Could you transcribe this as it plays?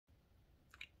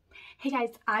Hey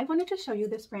guys, I wanted to show you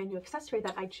this brand new accessory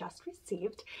that I just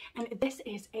received, and this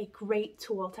is a great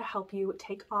tool to help you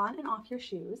take on and off your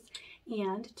shoes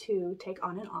and to take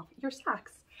on and off your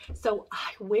socks. So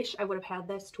I wish I would have had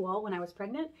this tool when I was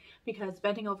pregnant because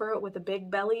bending over with a big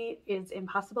belly is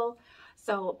impossible.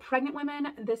 So pregnant women,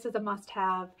 this is a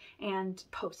must-have, and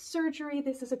post-surgery,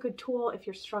 this is a good tool if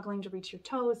you're struggling to reach your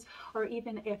toes, or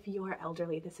even if you're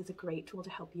elderly, this is a great tool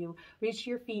to help you reach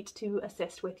your feet to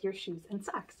assist with your shoes and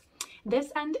socks.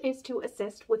 This end is to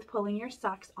assist with pulling your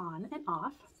socks on and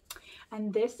off,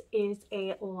 and this is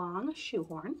a long shoe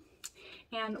horn.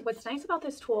 And what's nice about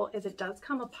this tool is it does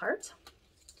come apart,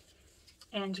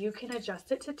 and you can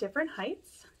adjust it to different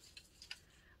heights.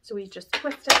 So we just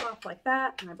twist it off like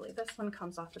that, and I believe this one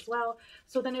comes off as well.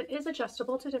 So then it is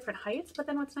adjustable to different heights, but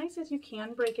then what's nice is you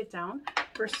can break it down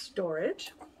for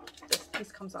storage. This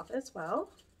piece comes off as well.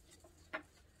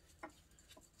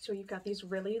 So you've got these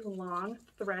really long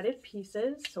threaded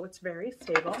pieces, so it's very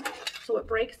stable. So it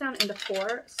breaks down into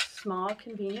 4 small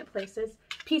convenient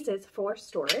pieces for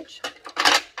storage.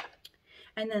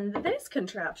 And then this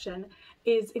contraption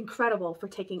is incredible for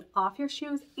taking off your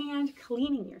shoes and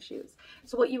cleaning your shoes.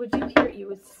 So what you would do here, you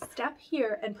would step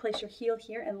here and place your heel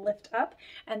here and lift up,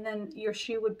 and then your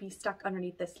shoe would be stuck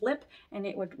underneath this lip, and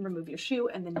it would remove your shoe,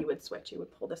 and then you would switch. You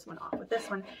would pull this one off with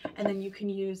this one, and then you can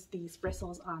use these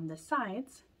bristles on the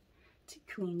sides to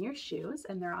clean your shoes,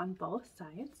 and they're on both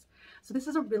sides. So this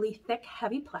is a really thick,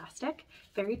 heavy plastic,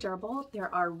 very durable.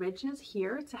 There are ridges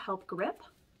here to help grip,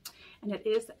 and it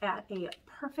is at a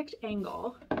perfect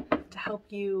angle to help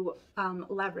you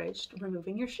leverage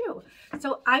removing your shoe.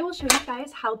 So I will show you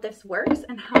guys how this works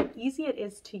and how easy it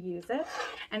is to use it.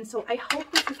 And so I hope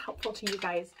this is helpful to you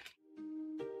guys